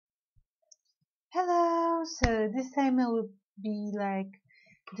now. So this time I will be like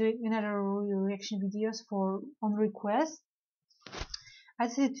doing another reaction videos on request. I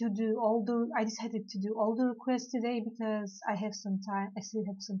decided to do all the requests today because I have some time. I still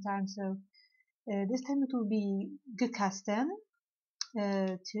have some time. So this time it will be Guckkasten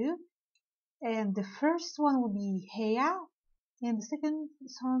too, and the first one will be Heeya, and the second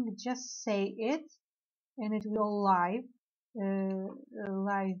song Just Say It, and it will be all live.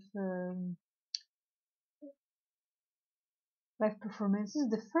 Live performances.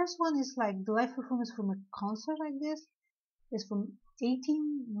 The first one is like the live performance from a concert like this. It's from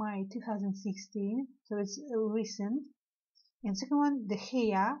 18 May 2016, so it's recent. And second one, the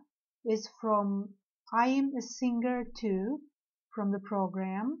Heeya, is from I Am a Singer Too, from the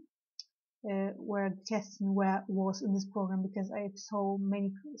program where Guckkasten was in this program, because I saw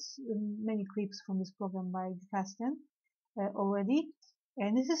many clips from this program by Guckkasten already.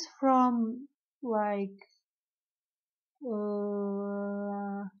 And this is from like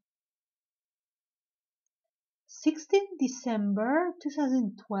 16 December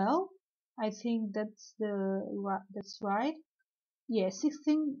 2012. I think that's right. Yeah,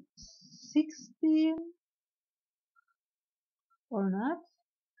 16 or not?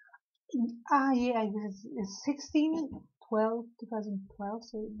 Yeah, I guess it's 16/12/2012.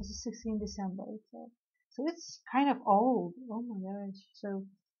 So this is 16 December. So it's kind of old. Oh my gosh. So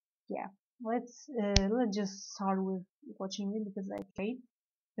yeah, let's just start with watching it, because I can't.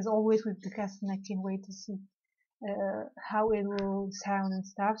 As always with the cast, and I can't wait to see how it will sound and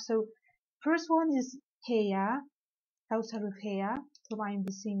stuff. So first one is Heeya. I'll start with Heeya from I Am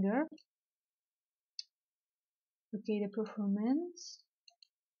the Singer. Okay, the performance.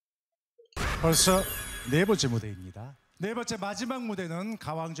 벌써 네 번째 무대입니다. 네 번째 마지막 무대는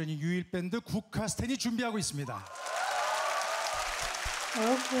가왕전이 유일 밴드 구카스텐이 준비하고 있습니다.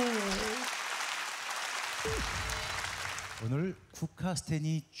 Okay. 오늘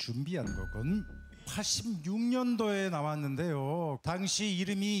구카스텐이 준비한 곡은 86년도에 나왔는데요. 당시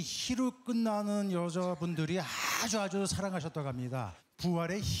이름이 히로 끝나는 여자분들이 아주 사랑하셨다고 합니다.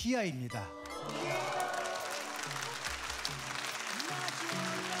 부활의 히야입니다.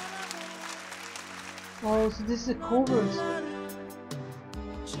 Oh, so this is covers.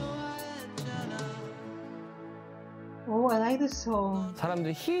 Oh, I like this song.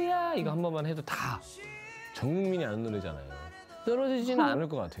 사람들이 히야 이거 한 번만 해도 다 전 국민이 아는 노래잖아요. 떨어지지는 않을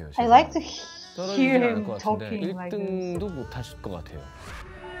것 같아요. I like to hear 떨어지지는 않을 him 것 같은데 talking like this. 1등도 못 하실 것 같아요.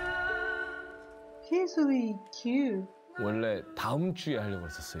 He's really cute. 원래 다음 주에 하려고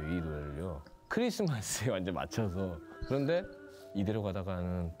했었어요, 이 노래를요. 크리스마스에 완전 맞춰서. 그런데 이대로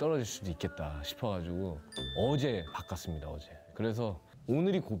가다가는 떨어질 수도 있겠다 싶어가지고 어제 바꿨습니다, 어제. 그래서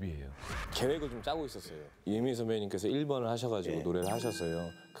오늘이 고비예요. 계획을 좀 짜고 있었어요. 이혜미 선배님께서 1번을 하셔가지고 노래를 하셨어요.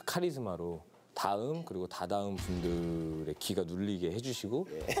 그 카리스마로 다음 그리고 다다음 분들의 귀가 눌리게 해주시고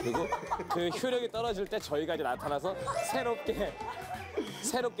그리고 그 효력이 떨어질 때 저희가 이제 나타나서 새롭게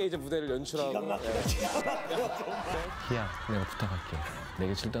이제 무대를 연출하고. 희야, 내가 부탁할게.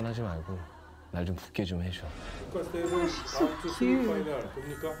 내게 질던하지 말고 날 좀 붙게 좀 해줘. Cute.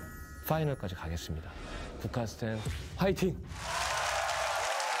 파이널까지 가겠습니다. 구카스텐 화이팅!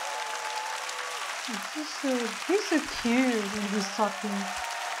 He's so cute when he's talking.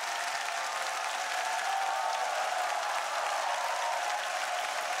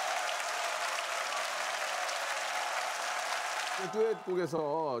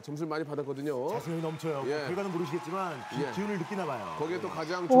 듀엣곡에서 점수를 많이 받았거든요. 자신이 넘쳐요. 예. 결과는 모르시겠지만 기운을 느끼나 봐요. 거기에 또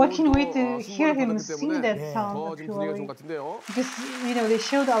가장 Well, I 좋은 can't wait to 또 hear him 받았기 sing 때문에 that song. 더 지금 분위기가 좋은 Actually, 것 같은데요. because they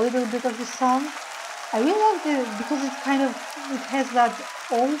showed a little bit of the song. I really loved it because it has that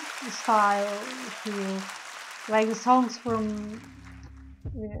old style feel, like the songs from.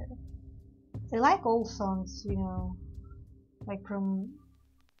 I like old songs, like from.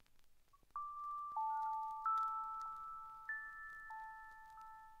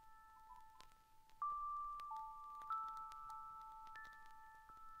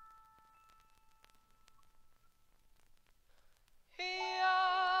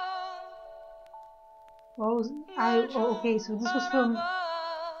 Okay, so this was from.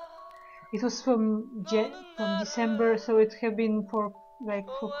 It was from December, so it had been for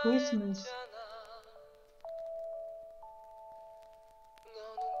Christmas.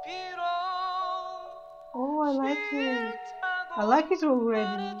 Oh, I like it. I like it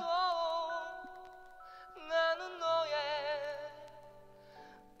already.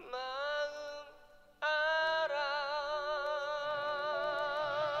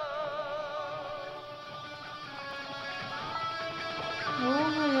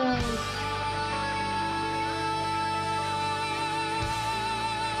 Oh my god.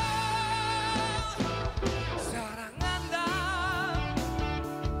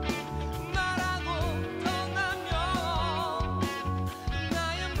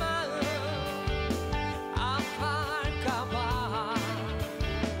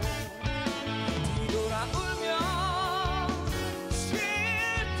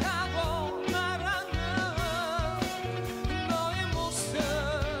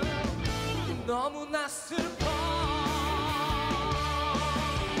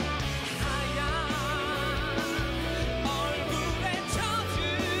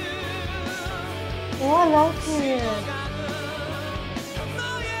 I like it.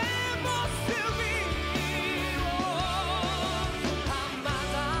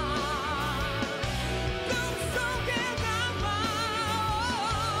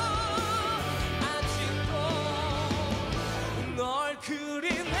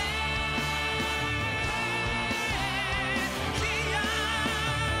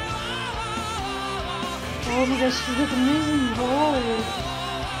 Oh my gosh, she's got amazing voice.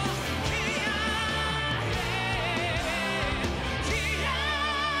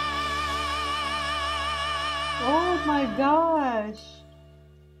 Oh my gosh.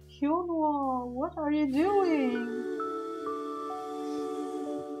 Hyunwoo, what are you doing?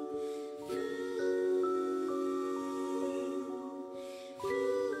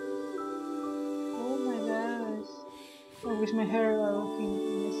 Oh my gosh. I wish my hair were looking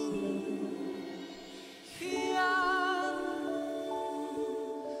this.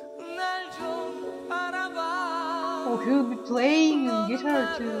 Oh, he'll be playing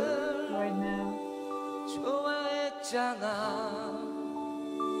guitar too right now.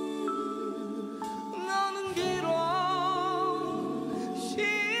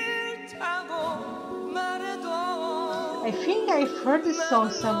 I think I've heard this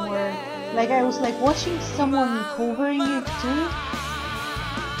song somewhere. Like I was like watching someone covering it too.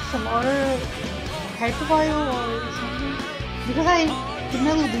 Some other hyperviol or something. Because the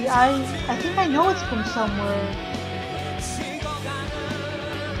melody, I think I know it's from somewhere.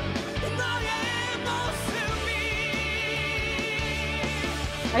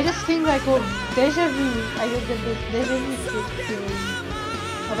 I just think like, oh, deja vu. I get this deja vu feeling.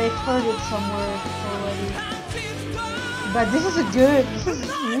 But I've heard it somewhere already. But this is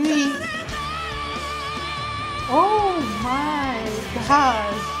really. Oh my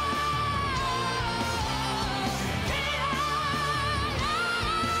gosh.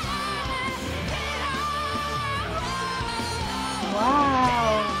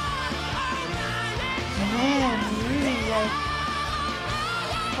 Wow. Man, really like.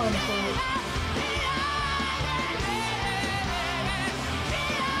 Oh, I'm sorry.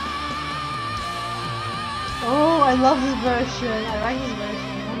 Oh, I love this version. I like this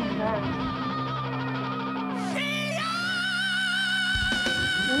version. Oh my god.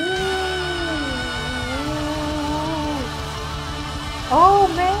 Ooh. Oh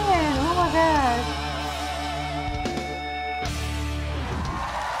man. Oh my god.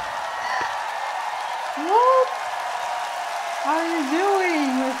 What are you doing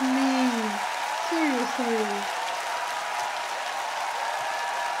with me? Seriously.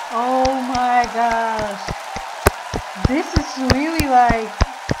 Oh my gosh. This is really like.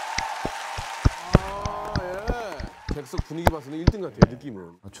 예. 객석 분위기 봐서는 1등 같아요,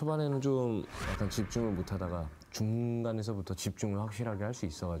 느낌은. 초반에는 좀 약간 집중을 못하다가 중간에서부터 집중을 확실하게 할 수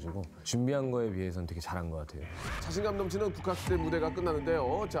있어가지고 준비한 거에 비해서는 되게 잘한 것 같아요. 자신감 넘치는 국카스테 무대가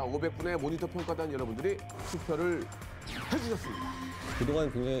끝나는데요. 자, 500분의 모니터 평가단 여러분들이 투표를 해주셨습니다.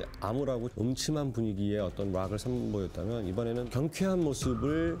 그동안 굉장히 암울하고 음침한 분위기의 어떤 락을 선보였다면 이번에는 경쾌한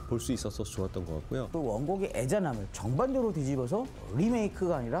모습을 볼 수 있어서 좋았던 것 같고요. 또 원곡의 애잔함을 정반대로 뒤집어서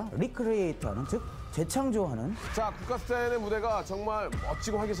리메이크가 아니라 리크리에이트하는, 즉 재창조하는. 자, 국카스텐의 무대가 정말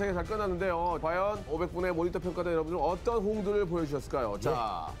멋지고 활기차게 잘 끝났는데요. 과연 500분의 모니터 평가단 여러분들은 어떤 호응들을 보여주셨을까요?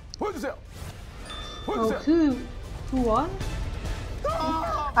 자, 보여주세요. 보여주세요. Oh, who won?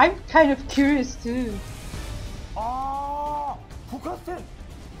 I'm kind of curious too. 아, 국카스텐.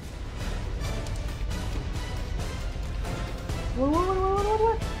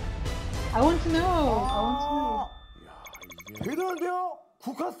 What? I want to know. I want to know. 대단한데요?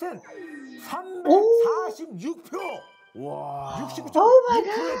 국카스텐 346표. 와. 69.6%의 Oh my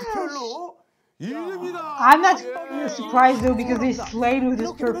gosh. 득표율로 1위입니다. I'm not surprised though because they slayed with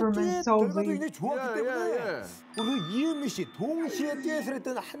this 이렇게 되면 performance 듀엣 결과도 totally. 굉장히 좋았기 때문에 오늘 이은미 씨 동시에 듀엣을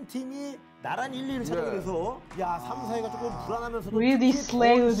했던 한 팀이 나란히 1, 2를 차지하게 돼서 야, 3, 4위가 조금 불안하면서도 Really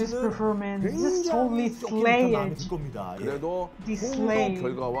slay with this performance. Just totally slay it. 겁니다. 예. 그래도 Slay. 홍보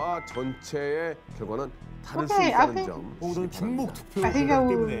결과와 전체의 결과는 다를 수 Okay, I 있다는 think- 점. 오늘은 중복 투표였기 I think I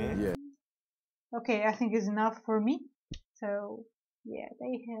will- 때문에 예. Okay, I think it's enough for me. So yeah,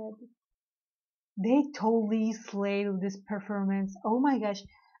 they totally slayed with this performance. Oh my gosh,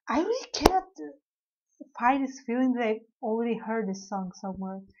 I really cannot fight this feeling that I've already heard this song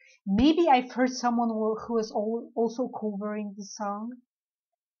somewhere. Maybe I've heard someone who is also covering the song.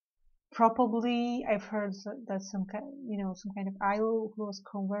 Probably I've heard that some kind of idol who was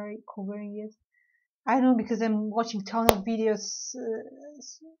covering it. I don't know because I'm watching ton of videos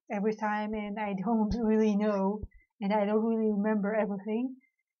every time and I don't really know and I don't really remember everything.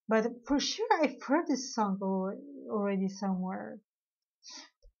 But for sure I've heard this song already somewhere.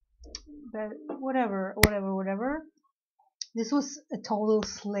 but whatever. This was a total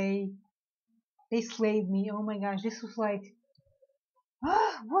slay. They slayed me. Oh my gosh, this was like,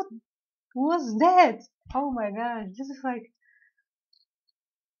 what was that? Oh my gosh, this is like,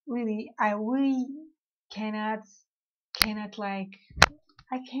 really, I really cannot like,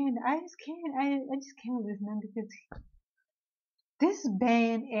 I just can't with this man, because this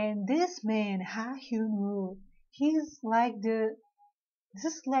band and this man, Ha Hyun-woo, he's like this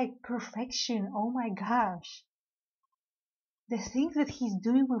is like perfection. Oh my gosh. The things that he's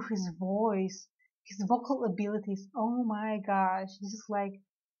doing with his voice, his vocal abilities, oh my gosh, this is like,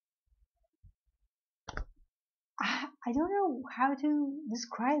 I don't know how to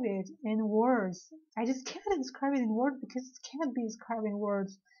describe it in words. I just cannot describe it in words because it cannot be described in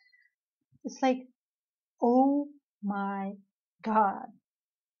words. It's like, oh my god.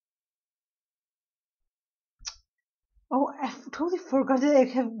 Oh, I totally forgot that I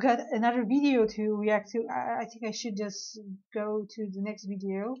have got another video to react to. I think I should just go to the next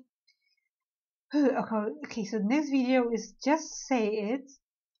video. Okay, so the next video is Just Say It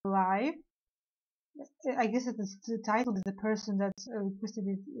Live. I guess it's the title of the person that requested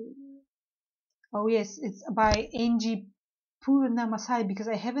it. Oh yes, it's by Angie Purnamasari, because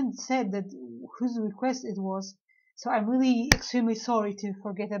I haven't said that whose request it was. So I'm really extremely sorry to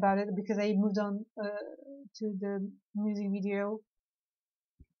forget about it, because I moved on to the music video.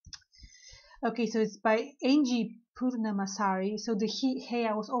 Okay, so it's by Angie Purnamasari. So the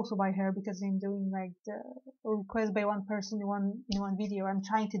Heeya was also by her, because I'm doing like the request by one person in one video. I'm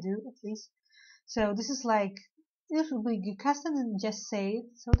trying to do, at least. So this is like, this will be Guckkasten and Just Say It.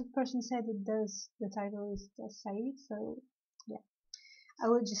 So the person said that the title is Just Say It. So yeah, I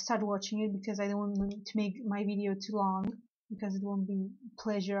will just start watching it, because I don't want to make my video too long, because it won't be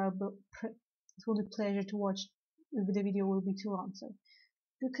pleasurable. It will be pleasure to watch if the video will be too long. So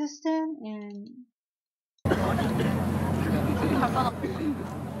Guckkasten and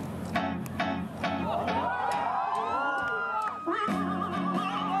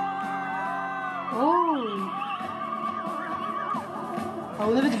I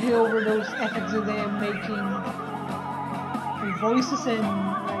will never go over those effects that they are making with voices and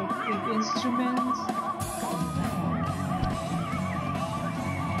like with instruments.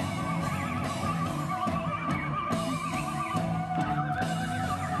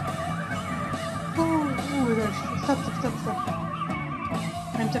 Oh my gosh, stop.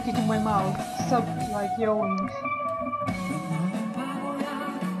 I'm talking to my mouth. Stop like yelling.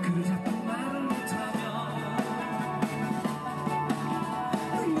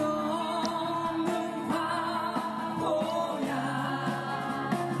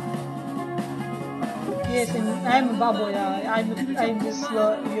 Yes, and I'm a baboya. I'm just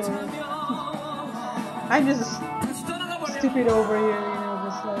I'm just stupid over here,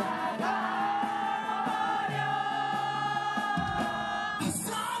 just like.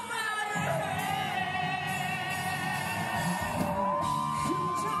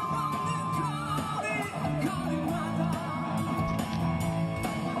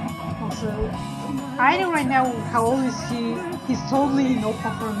 Also, I know right now how old is he. He's totally no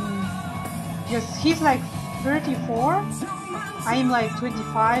fun for me. Because he's like 34, I'm like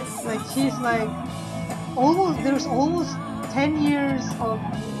 25, like he's like there's almost 10 years of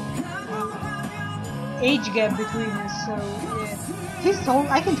age gap between us, so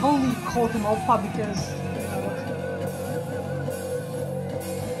yeah. I can totally call him Oppa, because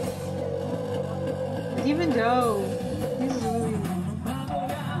but even though he's really,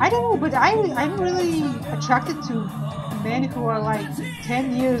 I don't know, but I'm really attracted to men who are like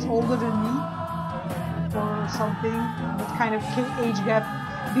 10 years older than me, or something, that kind of age gap,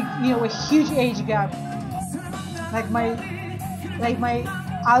 a huge age gap. Like my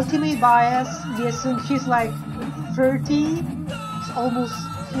ultimate bias, guessing he's like 30, he's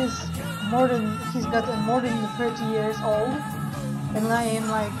got more than 30 years old, and I am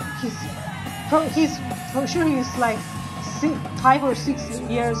like, he's for sure he's like 5 or 6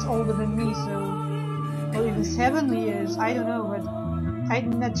 years older than me, so, or even 7 years, I don't know, but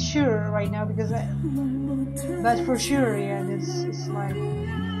I'm not sure right now, because but for sure, yeah, it's like,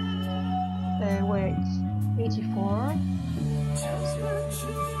 wait, 84?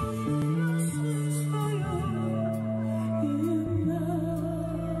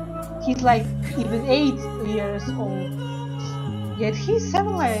 He's like even 8 years old, yet he's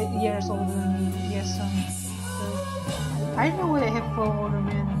 7 years older than me, yes, so I don't know what I have for older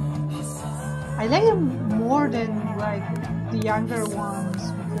men. I like them more than like the younger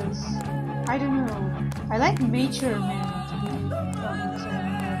ones, because I don't know, I like mature men, to be honest.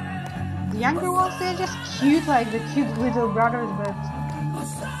 The younger ones, they're just cute, like the cute little brothers, but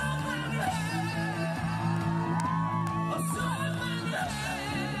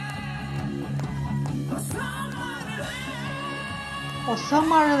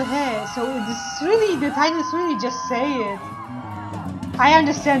Osamaru. So it's really, the title is really just say it. I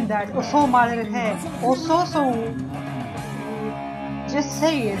understand that. Osamaru. Also, so just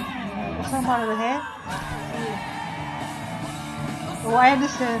say it. Osamaru. Oh, I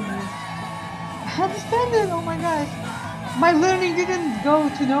understand it. I understand it. Oh my gosh. My learning didn't go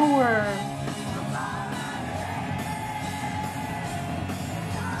to nowhere.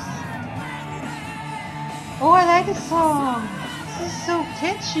 Oh, I like this song. This is so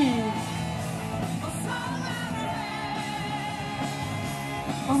catchy.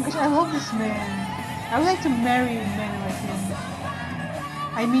 Oh my gosh, I love this man. I would like to marry a man like him.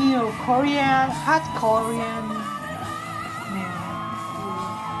 I mean, Korean, hot Korean man.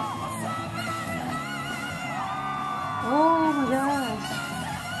 Oh my gosh.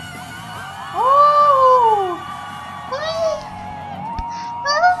 Oh!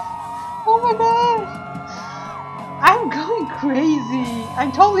 Oh my gosh. I'm going crazy.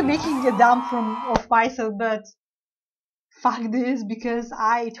 I'm totally making a dump of myself, but fuck this because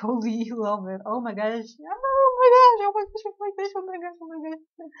I totally love it. Oh my gosh. Oh my gosh. Oh my gosh. Oh my gosh. Oh my gosh. Oh my gosh.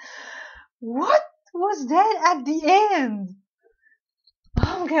 What was that at the end?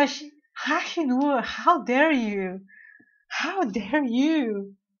 Oh my gosh. Hashinur, how dare you? How dare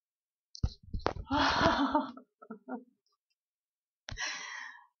you?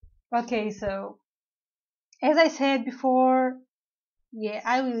 Okay, so as I said before, yeah,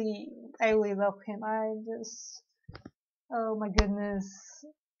 I really love him. Oh my goodness.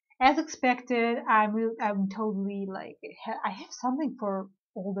 As expected, I'm totally like, I have something for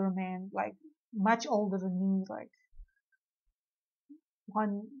older men, like much older than me. Like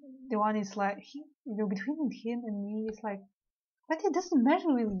the one is like, between him and me, it's like, but it doesn't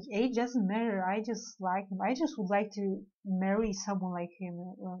matter really. Age doesn't matter. I just like him. I just would like to marry someone like him,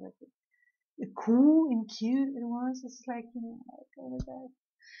 like cool and cute at once. It's like, like, oh my god.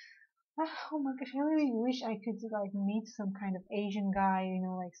 Oh my gosh, I really wish I could like meet some kind of Asian guy,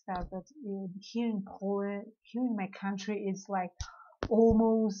 like stuff. But here in Poland, here in my country, it's like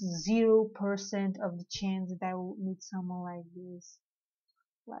almost 0% of the chance that I will meet someone like this,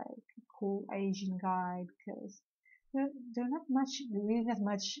 like a cool Asian guy, because there are not much, really not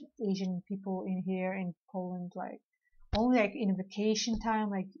much Asian people in here in Poland. Like only like in vacation time,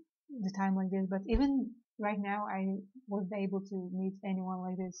 like the time like this. But even right now, I wasn't able to meet anyone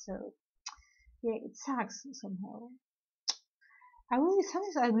like this. So yeah, it sucks somehow.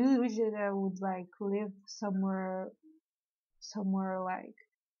 Sometimes I really wish that I would like live somewhere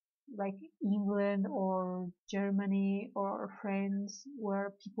like England or Germany or France,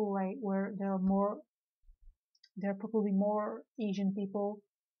 where people like where there are probably more Asian people,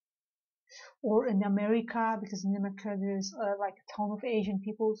 or in America, because in America there's like a ton of Asian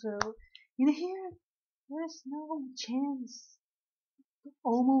people. So in here there's no chance,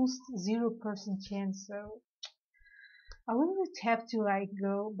 almost 0% chance. So I would have to like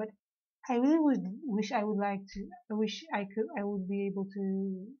go, but I really would wish I would like to. I wish I would be able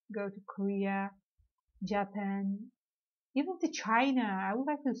to go to Korea, Japan, even to China. I would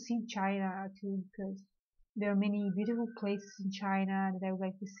like to see China too, because there are many beautiful places in China that I would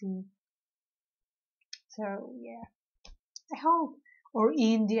like to see. So yeah, I hope. Or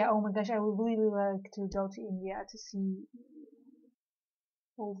India. Oh my gosh, I would really like to go to India to see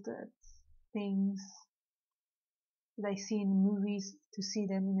all the things that I see in movies, to see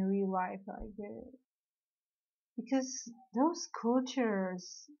them in real life, like because those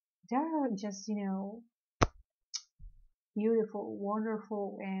cultures, they're just beautiful,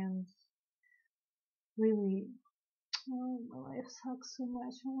 wonderful, and really. Oh, my life sucks so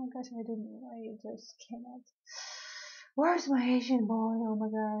much. Oh my gosh, I just cannot. Where's my Asian boy? Oh my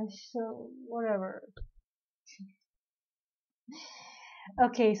gosh. So whatever.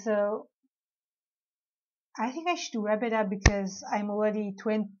 Okay, so I think I should wrap it up because I'm already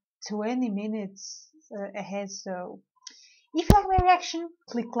 20 minutes ahead. So if you like my reaction,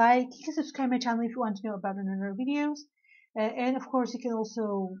 click like. You can subscribe my channel if you want to know about another videos. And of course, you can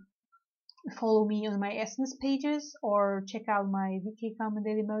also follow me on my SNS pages or check out my VK Comment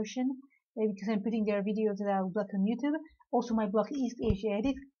Daily Motion because I'm putting their videos that I will blog on YouTube. Also, my blog East Asia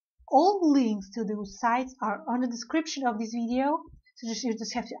Edit. All links to those sites are on the description of this video. So you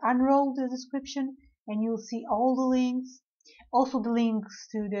just have to unroll the description and you'll see all the links. Also the links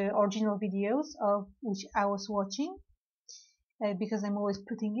to the original videos of which I was watching because I'm always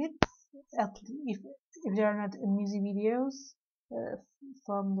putting it if there are not music videos uh,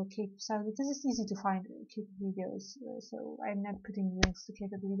 from the K-pop side, because it's easy to find K-pop videos. So I'm not putting links to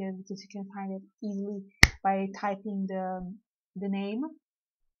K-pop videos because you can find it easily by typing the name.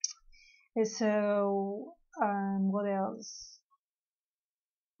 So what else?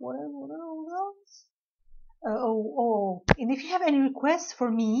 what else? And if you have any requests for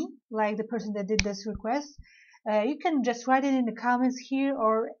me, like the person that did this request, you can just write it in the comments here,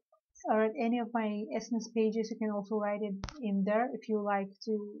 or at any of my SNS pages. You can also write it in there if you like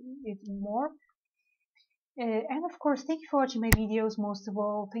to it more. And of course, thank you for watching my videos. Most of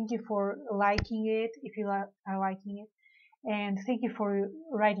all, thank you for liking it if you are liking it, and thank you for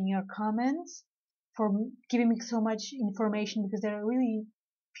writing your comments, for giving me so much information, because there are really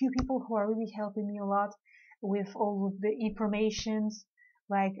few people who are really helping me a lot with all of the informations,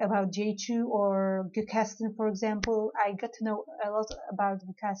 like about J2 or Guckkasten, for example. I got to know a lot about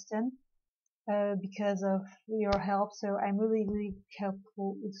Guckkasten because of your help, so I'm really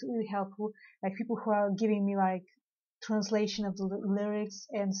helpful. It's really helpful, like people who are giving me like translation of the lyrics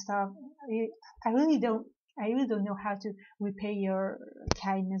and stuff. I really don't know how to repay your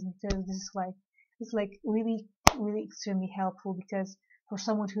kindness, because this is like, it's like really extremely helpful, because for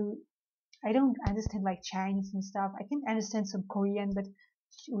someone who, I don't understand like Chinese and stuff. I can understand some Korean, but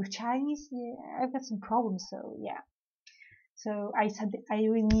with Chinese, yeah, I've got some problems. So yeah, so I said I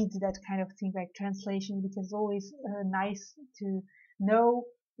really need that kind of thing, like translation, because it's always nice to know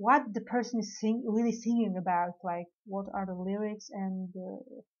what the person is really singing about, like what are the lyrics, and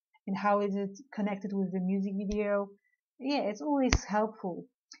how is it connected with the music video. Yeah, it's always helpful.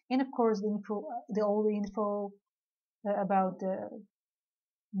 And of course, all the info about the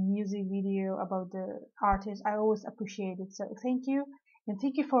music video, about the artist, I always appreciate it. So thank you. And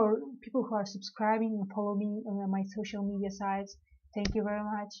thank you for people who are subscribing and follow me on my social media sites. Thank you very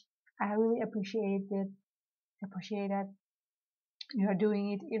much. I really appreciate it. Appreciate that you are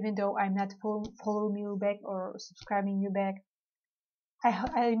doing it, even though I'm not following you back or subscribing you back.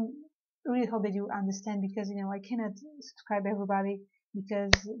 I really hope that you understand, because I cannot subscribe everybody,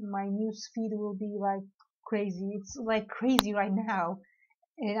 because my news feed will be like crazy. It's like crazy right now,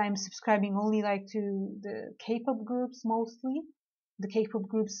 and I'm subscribing only like to the K-pop groups, mostly the K-pop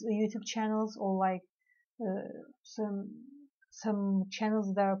groups YouTube channels, or like some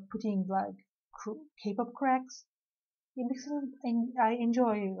channels that are putting like K-pop cracks. Yeah, because I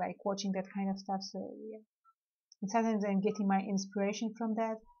enjoy like watching that kind of stuff. So yeah, and sometimes I'm getting my inspiration from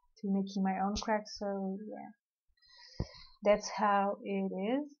that to making my own cracks. So yeah, that's how it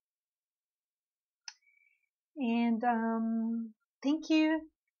is. And thank you,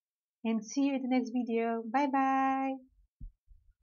 and see you in the next video. Bye bye.